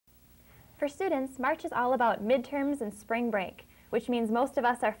For students, March is all about midterms and spring break, which means most of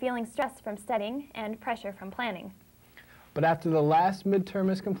us are feeling stress from studying and pressure from planning. But after the last midterm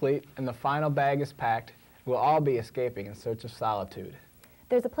is complete and the final bag is packed, we'll all be escaping in search of solitude.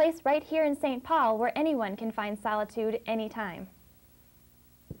 There's a place right here in St. Paul where anyone can find solitude anytime.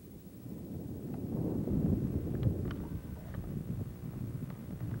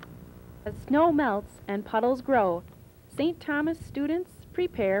 As snow melts and puddles grow, St. Thomas students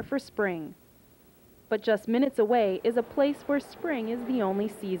prepare for spring. But just minutes away is a place where spring is the only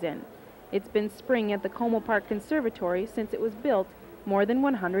season. It's been spring at the Como Park Conservatory since it was built more than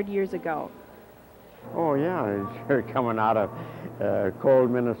 100 years ago. Oh yeah, you're coming out of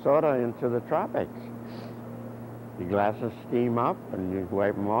cold Minnesota into the tropics. The glasses steam up and you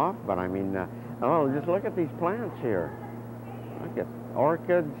wipe them off, but I mean, oh, just look at these plants here. Look at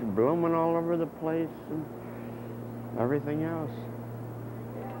orchids blooming all over the place and everything else.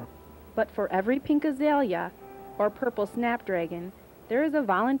 But for every pink azalea or purple snapdragon, there is a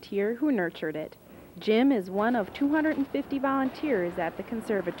volunteer who nurtured it. Jim is one of 250 volunteers at the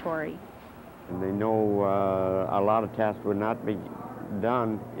conservatory. And they know a lot of tasks would not be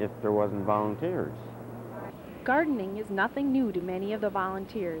done if there wasn't volunteers. Gardening is nothing new to many of the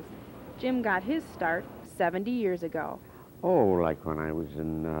volunteers. Jim got his start 70 years ago. Oh, like when I was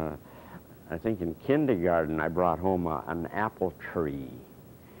in, I think in kindergarten, I brought home an apple tree.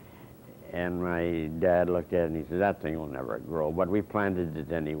 And my dad looked at it and he said, that thing will never grow. But we planted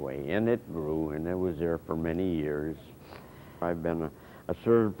it anyway, and it grew, and it was there for many years. I've been a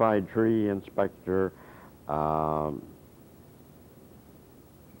certified tree inspector, some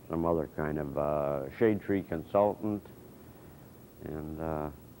other kind of shade tree consultant, and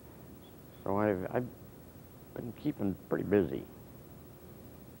so I've been keeping pretty busy.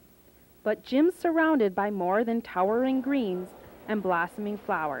 But Jim's surrounded by more than towering greens and blossoming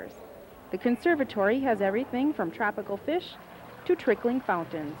flowers. The conservatory has everything from tropical fish to trickling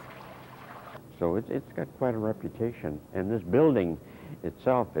fountains. So it's got quite a reputation. And this building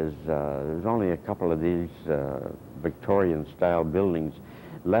itself is, there's only a couple of these Victorian-style buildings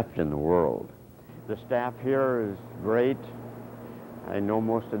left in the world. The staff here is great. I know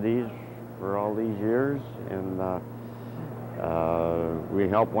most of these for all these years, and we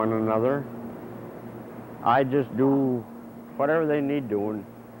help one another. I just do whatever they need doing.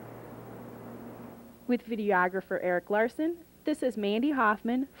 With videographer Eric Larson, this is Mandy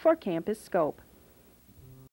Hoffman for Campus Scope.